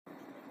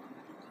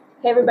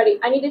Hey, everybody,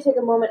 I need to take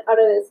a moment out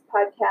of this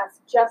podcast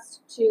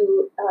just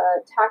to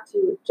talk to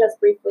you just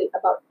briefly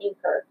about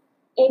Anchor.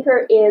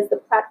 Anchor is the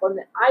platform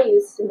that I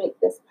use to make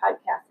this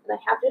podcast, and I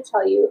have to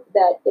tell you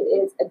that it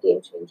is a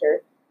game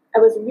changer. I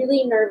was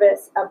really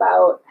nervous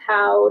about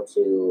how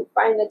to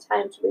find the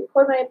time to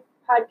record my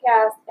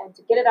podcast and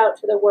to get it out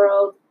to the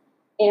world,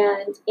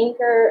 and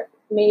Anchor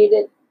made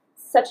it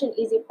such an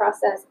easy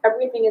process.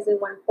 Everything is in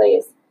one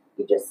place.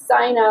 You just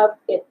sign up,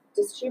 it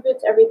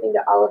distributes everything to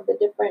all of the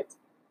different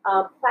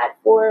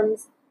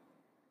platforms,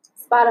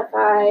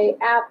 Spotify,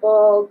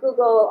 Apple,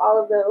 Google,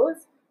 all of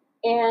those.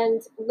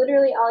 And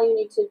literally all you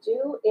need to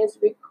do is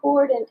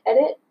record and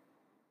edit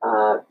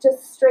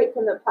just straight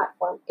from the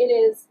platform. It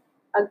is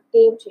a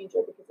game changer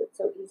because it's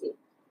so easy.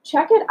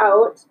 Check it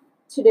out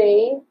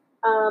today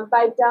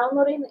by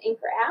downloading the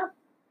Anchor app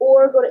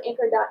or go to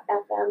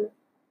anchor.fm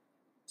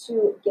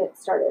to get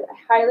started. I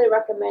highly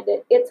recommend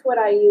it. It's what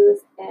I use,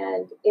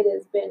 and it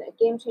has been a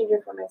game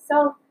changer for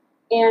myself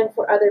and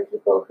for other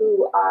people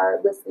who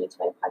are listening to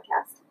my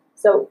podcast.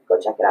 So go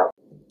check it out.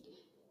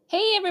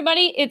 Hey,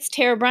 everybody, it's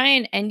Tara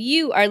Bryan, and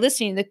you are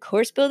listening to the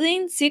Course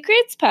Building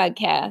Secrets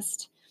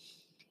Podcast.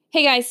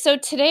 Hey, guys, so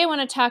today I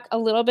want to talk a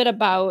little bit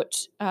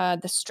about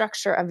the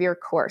structure of your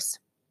course.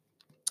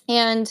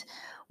 And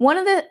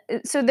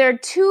so there are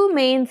two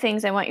main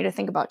things I want you to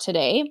think about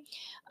today.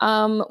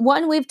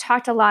 One we've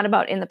talked a lot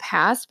about in the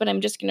past, but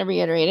I'm just going to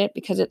reiterate it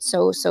because it's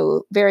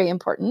so very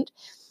important.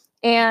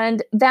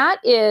 And that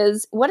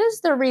is, what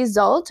is the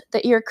result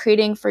that you're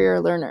creating for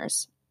your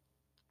learners?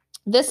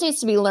 This needs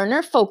to be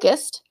learner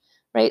focused,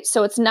 right?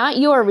 So it's not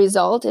your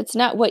result. It's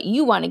not what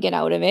you want to get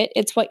out of it.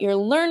 It's what your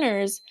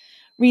learner's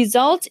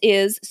result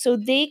is so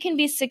they can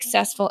be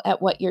successful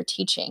at what you're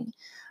teaching,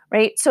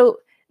 right? So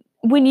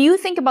when you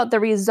think about the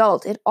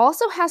result, it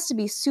also has to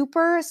be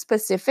super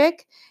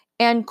specific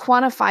and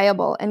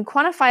quantifiable. And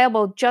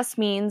quantifiable just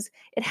means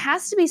it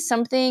has to be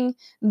something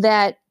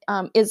that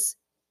is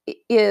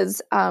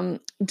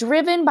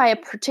driven by a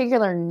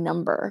particular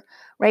number,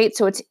 right?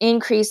 So it's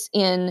increase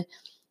in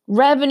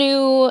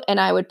revenue, and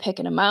I would pick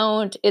an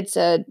amount. It's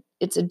a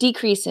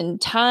decrease in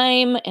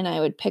time, and I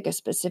would pick a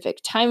specific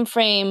time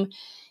frame.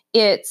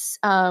 It's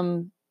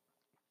some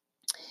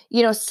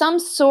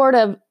sort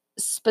of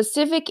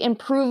specific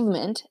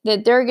improvement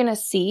that they're going to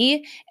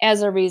see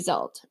as a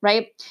result,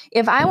 right?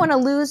 If I want to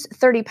lose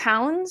 30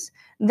 pounds,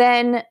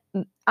 then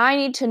I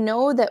need to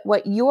know that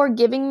what you're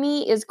giving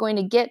me is going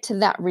to get to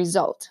that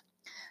result.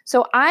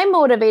 So I'm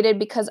motivated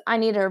because I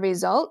need a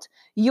result.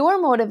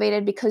 You're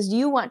motivated because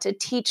you want to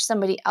teach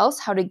somebody else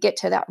how to get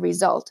to that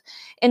result.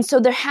 And so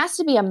there has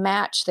to be a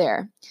match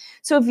there.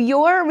 So if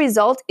your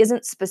result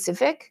isn't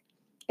specific,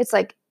 it's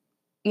like,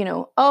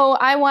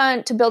 I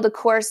want to build a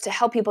course to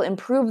help people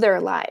improve their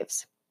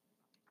lives.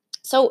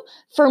 So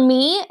for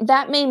me,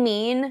 that may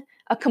mean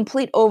a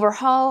complete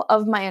overhaul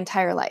of my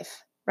entire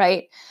life,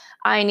 right?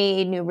 I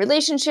need new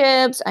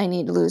relationships. I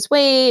need to lose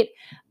weight.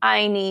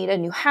 I need a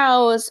new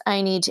house.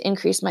 I need to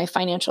increase my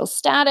financial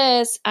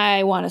status.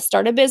 I want to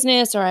start a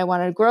business, or I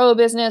want to grow a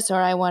business,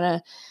 or I want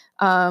to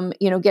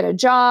get a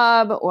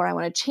job, or I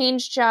want to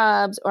change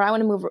jobs, or I want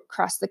to move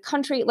across the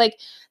country. Like,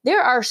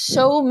 there are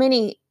so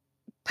many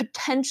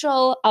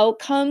potential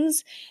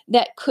outcomes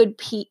that could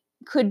be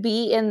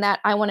in that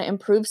I want to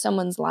improve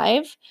someone's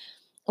life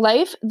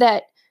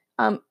that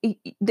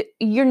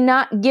you're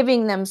not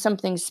giving them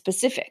something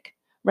specific,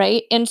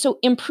 right? And so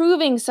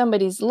improving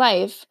somebody's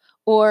life,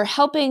 or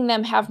helping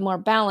them have more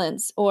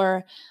balance,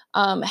 or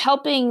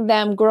helping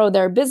them grow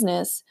their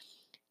business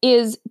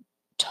is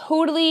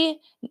totally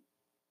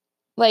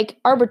like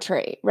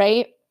arbitrary,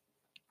 right?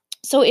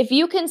 So if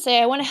you can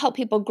say, I want to help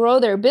people grow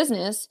their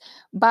business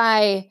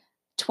by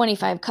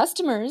 25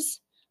 customers,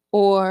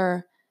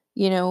 or,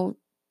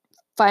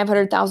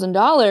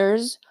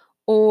 $500,000,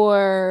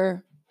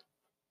 or,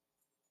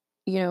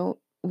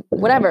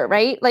 whatever,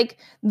 right? Like,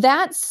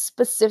 that's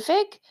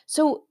specific.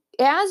 So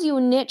as you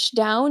niche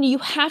down, you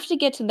have to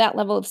get to that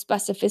level of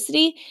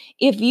specificity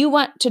if you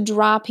want to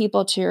draw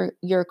people to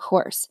your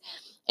course.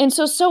 And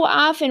so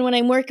often when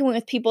I'm working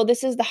with people,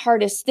 this is the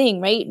hardest thing,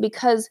 right?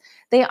 Because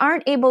they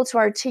aren't able to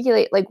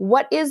articulate, like,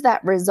 what is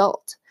that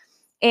result?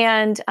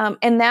 And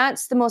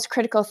that's the most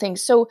critical thing.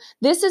 So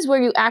this is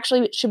where you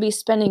actually should be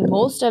spending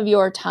most of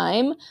your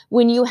time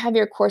when you have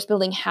your course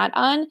building hat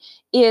on,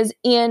 is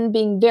in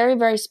being very,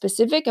 very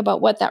specific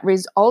about what that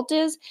result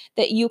is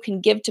that you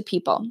can give to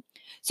people.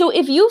 So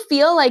if you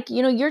feel like,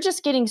 you're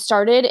just getting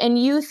started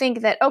and you think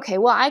that, okay,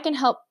 well, I can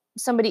help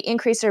somebody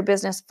increase their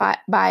business by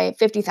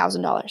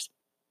 $50,000.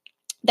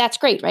 That's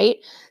great, right?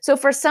 So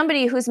for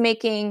somebody who's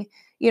making,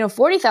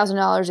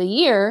 $40,000 a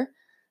year,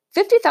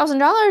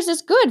 $50,000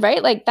 is good,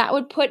 right? Like, that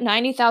would put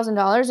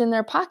 $90,000 in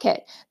their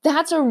pocket.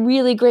 That's a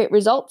really great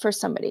result for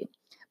somebody.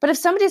 But if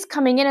somebody's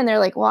coming in and they're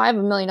like, well, I have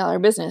 $1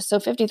 million business, so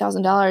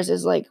 $50,000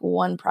 is like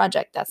one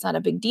project. That's not a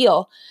big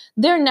deal.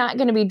 They're not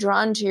going to be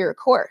drawn to your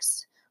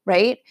course,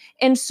 right?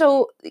 And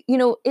so,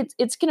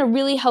 it's going to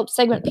really help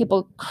segment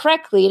people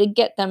correctly to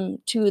get them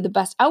to the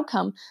best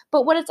outcome.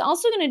 But what it's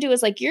also going to do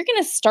is, like, you're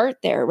going to start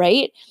there,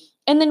 right?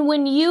 And then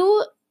when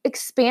you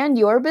expand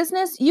your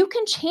business, you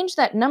can change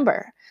that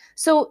number.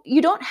 So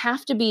you don't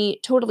have to be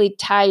totally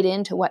tied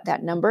into what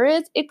that number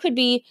is. It could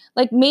be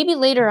like maybe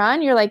later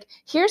on, you're like,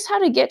 here's how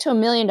to get to $1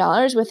 million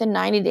within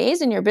 90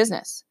 days in your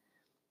business.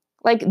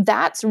 Like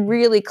that's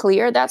really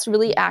clear. That's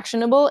really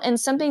actionable and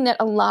something that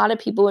a lot of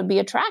people would be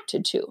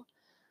attracted to,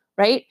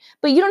 right?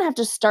 But you don't have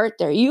to start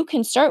there. You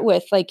can start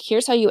with like,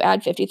 here's how you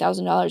add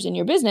 $50,000 in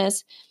your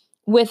business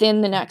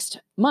within the next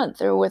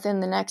month or within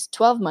the next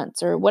 12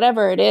 months or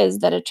whatever it is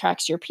that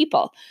attracts your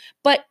people.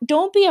 But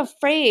don't be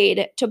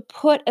afraid to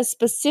put a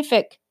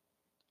specific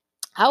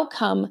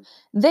outcome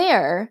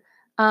there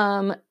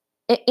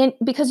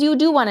because you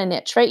do want a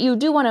niche, right? You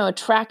do want to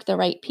attract the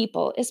right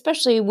people,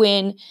 especially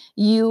when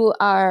you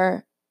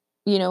are,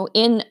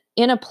 in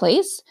a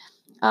place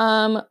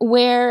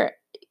where,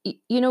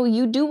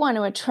 you do want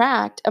to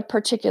attract a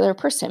particular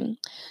person.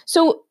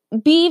 So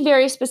be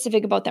very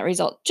specific about that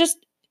result. Just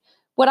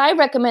what I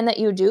recommend that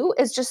you do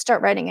is just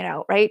start writing it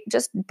out, right?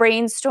 Just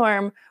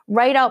brainstorm,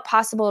 write out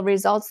possible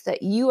results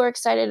that you are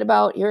excited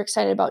about, you're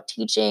excited about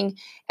teaching,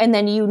 and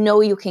then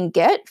you can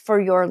get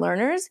for your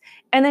learners,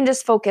 and then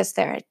just focus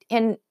there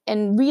and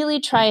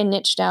really try and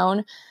niche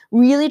down,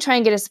 really try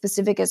and get as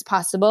specific as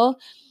possible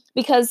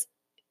because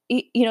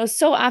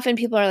so often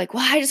people are like,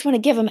 well, I just want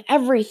to give them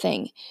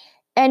everything.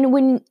 And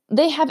when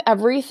they have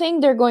everything,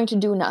 they're going to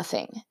do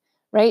nothing,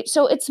 right?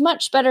 So it's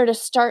much better to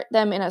start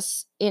them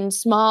in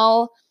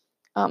small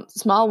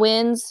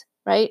wins,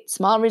 right?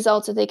 Small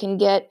results that they can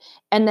get,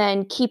 and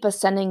then keep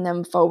ascending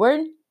them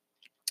forward.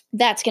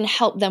 That's going to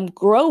help them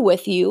grow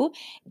with you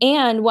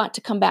and want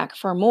to come back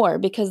for more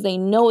because they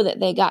know that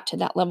they got to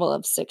that level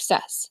of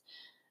success,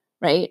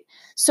 right?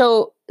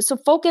 So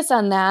focus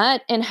on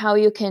that and how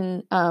you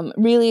can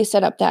really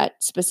set up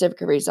that specific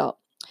result.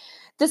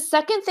 The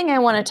second thing I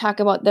want to talk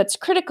about that's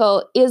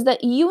critical is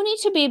that you need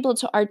to be able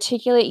to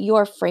articulate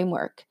your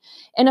framework.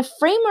 And a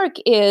framework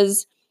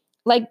is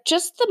like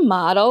just the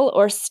model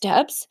or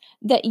steps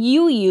that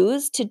you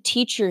use to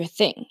teach your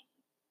thing.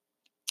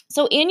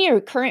 So in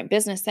your current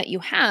business that you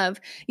have,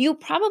 you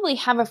probably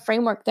have a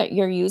framework that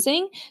you're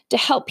using to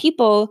help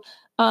people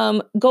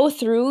go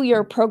through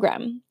your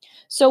program.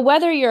 So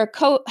whether you're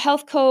a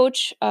health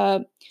coach,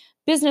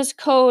 business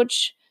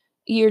coach,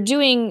 you're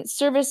doing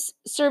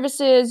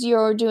services,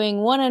 you're doing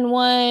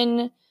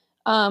one-on-one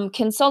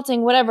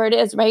consulting, whatever it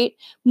is, right?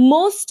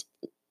 Most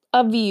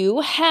of you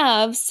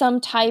have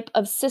some type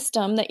of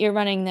system that you're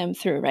running them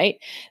through, right?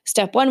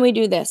 Step 1, we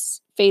do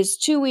this. Phase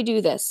 2, we do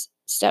this.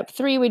 Step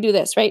 3, we do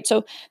this, right?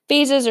 So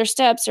phases or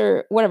steps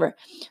or whatever.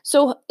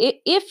 So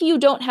if you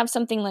don't have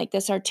something like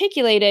this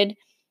articulated,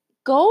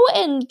 go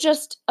and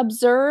just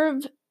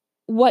observe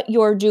what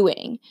you're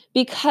doing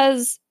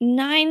because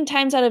 9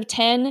 times out of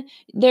 10,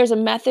 there's a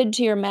method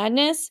to your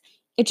madness.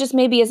 It just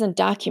maybe isn't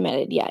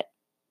documented yet.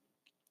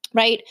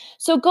 Right?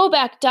 So go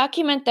back,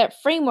 document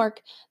that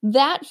framework.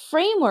 That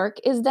framework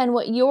is then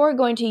what you're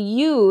going to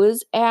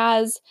use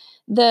as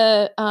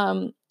the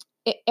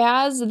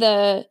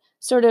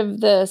sort of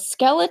the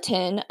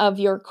skeleton of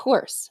your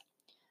course,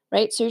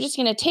 right? So you're just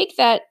going to take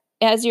that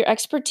as your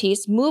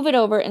expertise, move it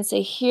over and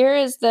say, here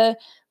is the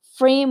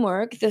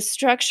framework, the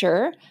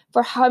structure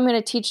for how I'm going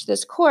to teach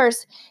this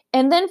course.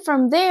 And then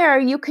from there,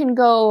 you can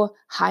go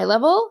high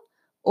level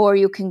or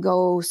you can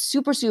go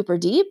super, super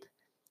deep,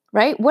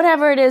 right?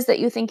 Whatever it is that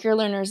you think your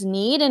learners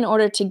need in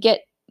order to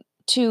get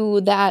to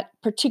that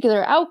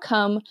particular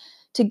outcome,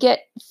 to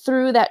get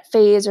through that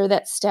phase or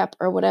that step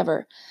or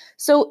whatever.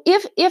 So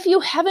if you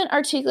haven't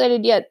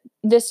articulated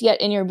this yet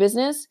in your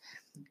business,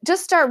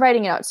 just start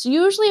writing it out. So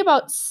usually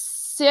about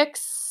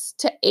 6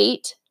 to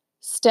 8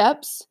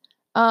 steps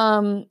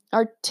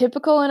are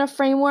typical in a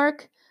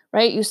framework,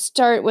 right? You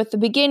start with the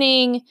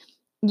beginning.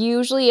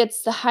 Usually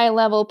it's the high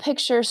level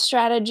picture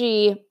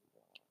strategy.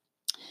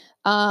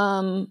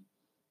 What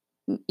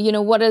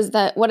is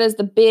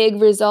the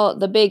big result,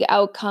 the big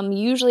outcome?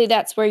 Usually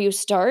that's where you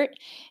start.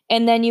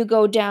 And then you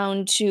go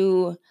down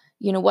to,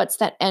 what's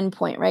that end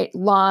point, right?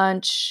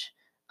 Launch,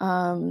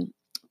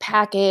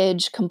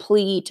 package,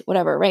 complete,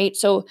 whatever, right?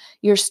 So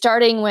you're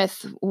starting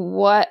with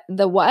like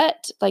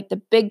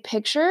the big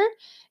picture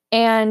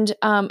and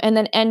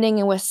then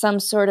ending with some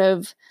sort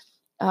of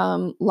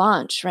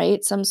launch,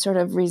 right? Some sort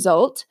of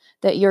result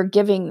that you're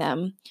giving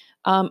them.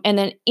 And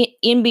then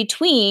in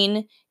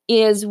between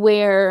is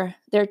where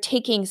they're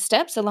taking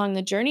steps along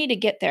the journey to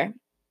get there.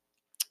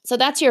 So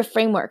that's your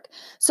framework.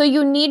 So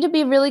you need to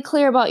be really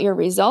clear about your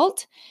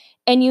result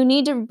and you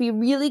need to be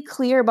really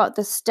clear about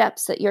the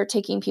steps that you're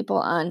taking people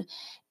on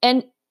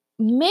and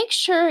make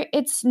sure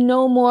it's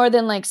no more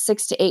than like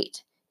 6 to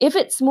 8. If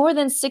it's more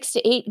than 6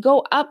 to 8,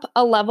 go up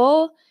a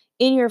level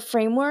in your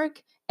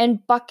framework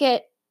and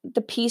bucket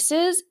the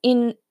pieces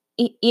in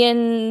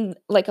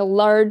like a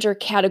larger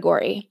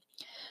category.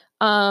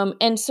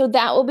 And so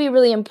that will be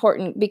really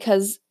important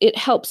because it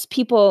helps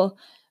people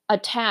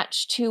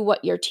attach to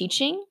what you're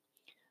teaching,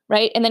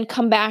 right? And then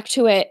come back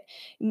to it.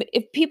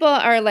 If people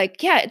are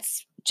like, yeah,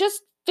 it's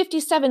just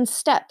 57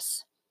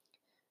 steps.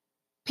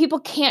 people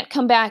can't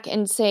come back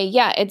and say,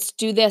 yeah, it's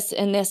do this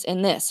and this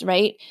and this,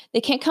 right? They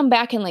can't come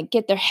back and like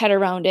get their head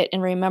around it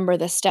and remember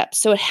the steps.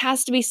 So it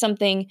has to be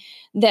something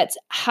that's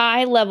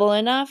high level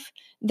enough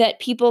that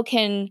people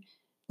can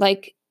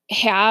like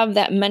have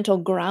that mental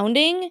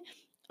grounding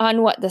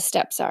on what the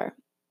steps are.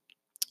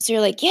 So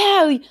you're like,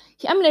 yeah,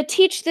 I'm going to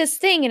teach this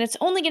thing and it's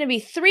only going to be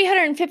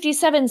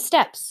 357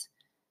 steps.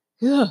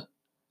 Yeah.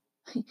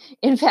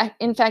 In fact,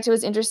 it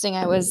was interesting.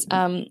 I was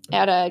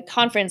at a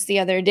conference the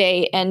other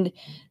day and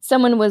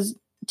someone was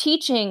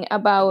teaching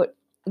about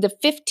the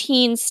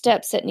 15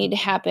 steps that need to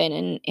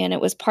happen. And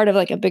it was part of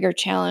like a bigger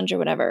challenge or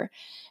whatever.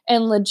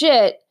 And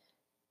legit,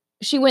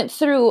 she went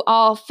through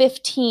all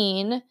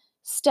 15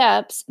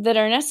 steps that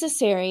are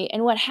necessary.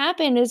 And what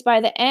happened is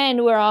by the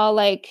end, we're all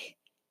like,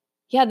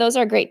 yeah, those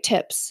are great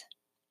tips.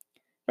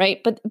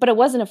 Right. But it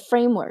wasn't a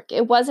framework.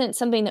 It wasn't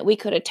something that we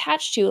could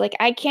attach to. Like,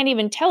 I can't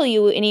even tell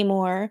you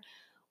anymore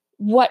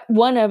what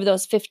one of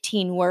those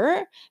 15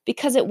 were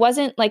because it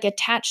wasn't like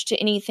attached to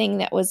anything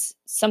that was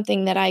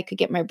something that I could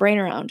get my brain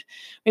around.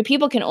 Right?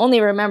 People can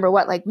only remember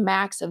what like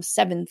max of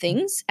 7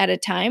 things at a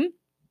time.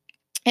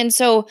 And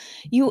so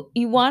you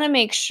want to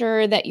make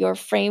sure that your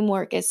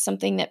framework is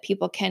something that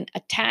people can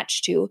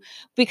attach to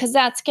because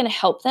that's going to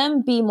help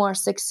them be more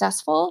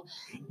successful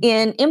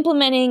in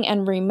implementing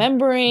and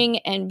remembering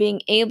and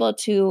being able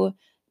to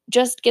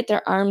just get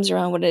their arms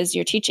around what it is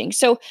you're teaching.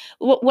 So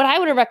what I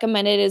would have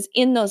recommended is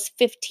in those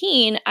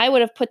 15, I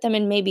would have put them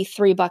in maybe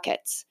 3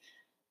 buckets,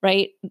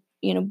 right?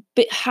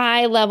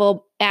 High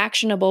level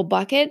actionable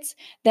buckets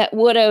that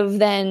would have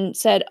then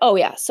said, oh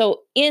yeah,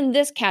 so in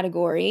this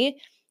category,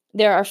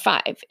 there are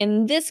 5.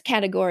 In this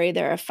category,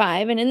 there are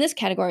 5. And in this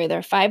category, there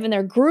are 5. And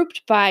they're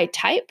grouped by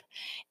type.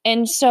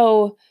 And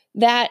so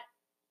that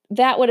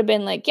would have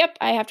been like, yep,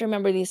 I have to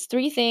remember these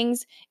 3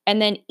 things.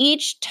 And then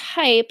each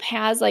type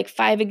has like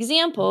 5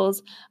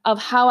 examples of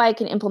how I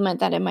can implement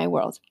that in my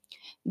world.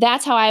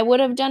 That's how I would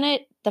have done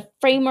it. The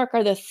framework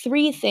are the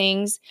 3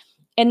 things.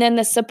 And then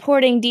the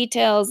supporting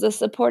details, the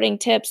supporting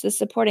tips, the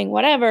supporting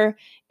whatever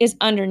is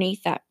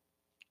underneath that.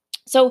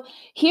 So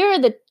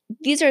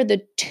these are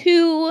the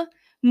 2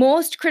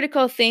 most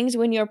critical things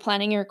when you're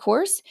planning your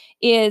course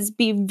is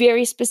be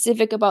very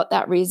specific about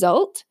that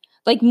result,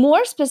 like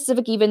more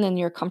specific even than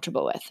you're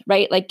comfortable with,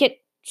 right? Like get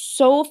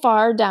so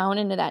far down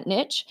into that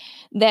niche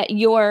that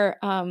you're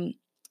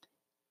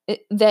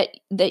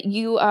that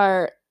you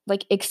are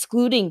like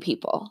excluding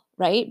people,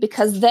 right?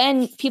 Because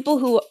then people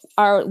who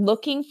are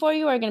looking for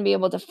you are going to be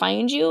able to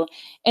find you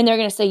and they're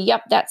going to say,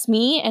 yep, that's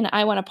me and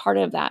I want a part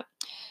of that.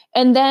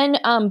 And then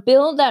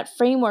build that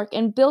framework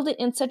and build it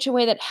in such a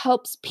way that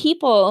helps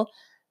people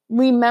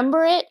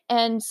remember it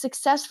and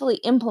successfully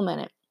implement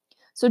it.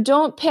 So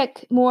don't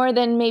pick more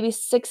than maybe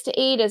 6 to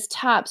 8 as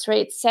tops,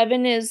 right?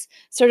 7 is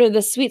sort of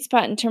the sweet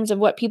spot in terms of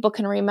what people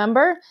can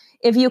remember.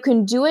 If you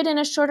can do it in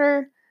a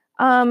shorter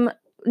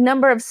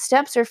number of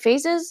steps or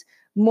phases,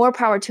 more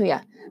power to you.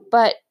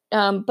 But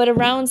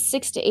around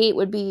 6 to 8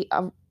 would be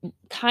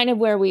kind of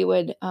where we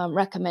would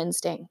recommend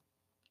staying.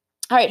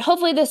 All right,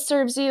 hopefully this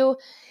serves you.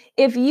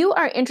 If you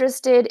are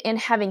interested in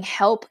having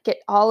help get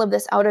all of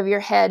this out of your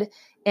head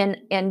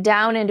and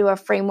down into a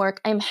framework,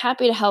 I'm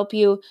happy to help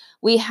you.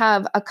 We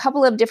have a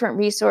couple of different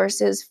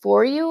resources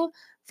for you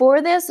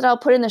for this that I'll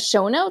put in the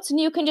show notes, and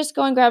you can just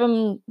go and grab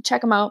them,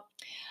 check them out.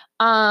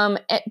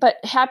 But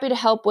happy to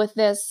help with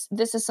this.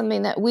 This is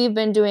something that we've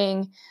been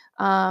doing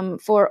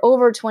for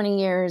over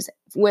 20 years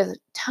with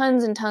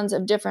tons and tons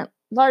of different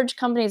large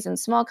companies and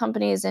small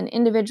companies and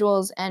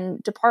individuals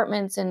and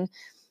departments and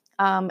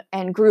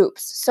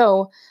groups.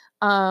 So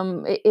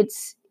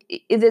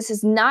this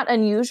is not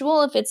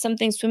unusual if it's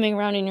something swimming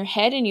around in your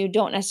head and you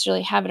don't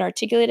necessarily have it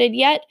articulated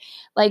yet.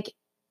 Like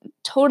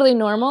totally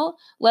normal.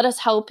 Let us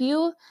help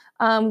you.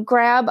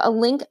 Grab a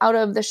link out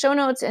of the show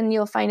notes and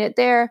you'll find it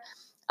there.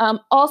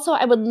 Also,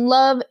 I would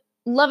love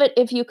it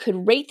if you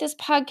could rate this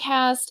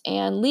podcast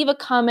and leave a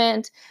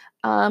comment.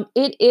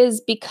 It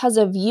is because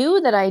of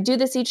you that I do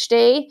this each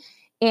day.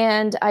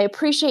 And I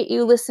appreciate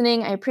you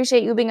listening. I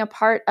appreciate you being a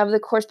part of the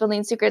Course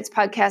Building Secrets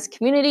podcast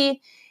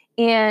community.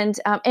 And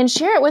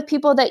share it with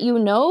people that you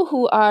know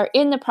who are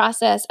in the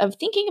process of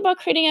thinking about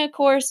creating a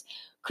course,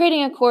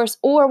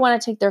 or want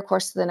to take their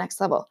course to the next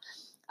level.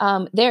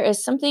 There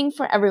is something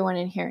for everyone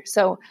in here.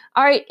 So,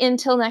 all right,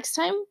 until next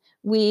time,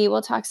 we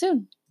will talk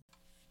soon.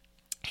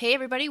 Hey,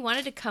 everybody,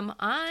 wanted to come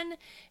on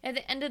at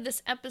the end of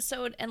this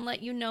episode and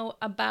let you know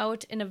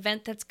about an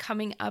event that's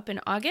coming up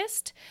in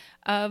August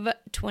of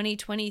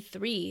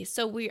 2023.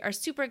 So we are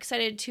super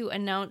excited to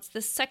announce the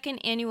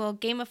 2nd annual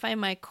Gamify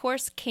My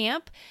Course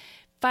Camp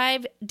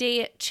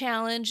 5-day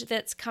challenge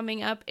that's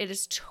coming up. It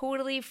is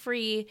totally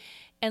free.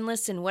 And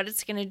listen, what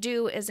it's going to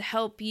do is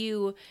help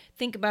you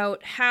think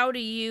about how do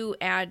you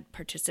add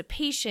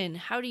participation?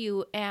 How do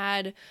you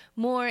add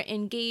more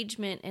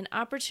engagement and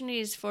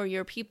opportunities for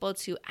your people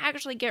to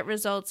actually get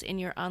results in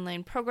your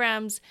online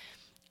programs?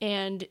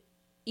 And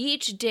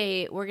each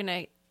day we're going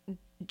to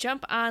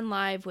jump on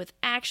live with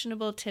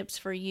actionable tips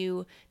for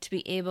you to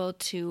be able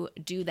to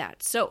do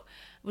that. So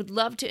Would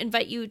love to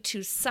invite you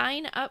to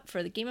sign up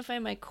for the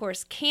Gamify My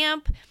Course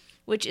Camp,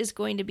 which is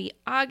going to be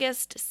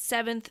August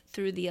 7th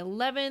through the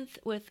 11th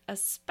with a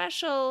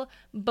special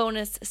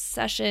bonus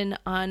session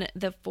on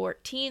the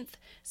 14th.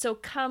 So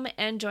come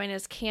and join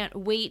us. Can't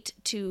wait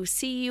to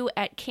see you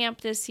at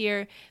camp this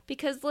year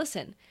because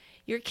listen,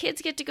 your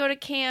kids get to go to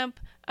camp,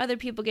 other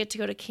people get to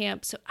go to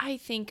camp. So I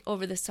think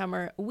over the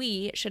summer,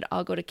 we should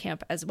all go to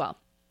camp as well.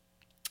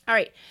 All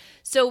right,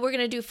 so we're going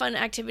to do fun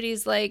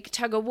activities like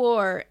tug of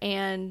war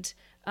and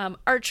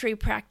archery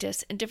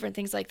practice and different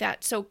things like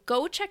that. So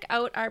go check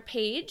out our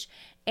page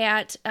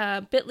at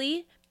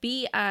bit.ly,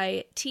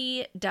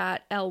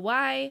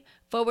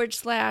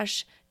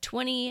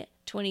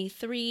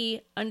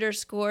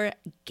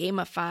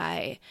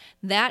 bit.ly/2023_gamify.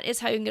 That is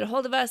how you can get a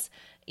hold of us.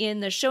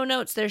 In the show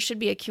notes, there should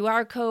be a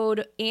QR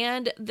code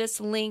and this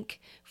link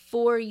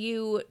for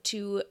you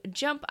to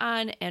jump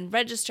on and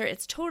register.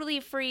 It's totally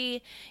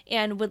free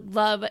and would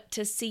love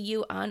to see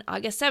you on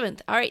August 7th.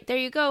 All right, there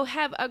you go.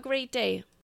 Have a great day.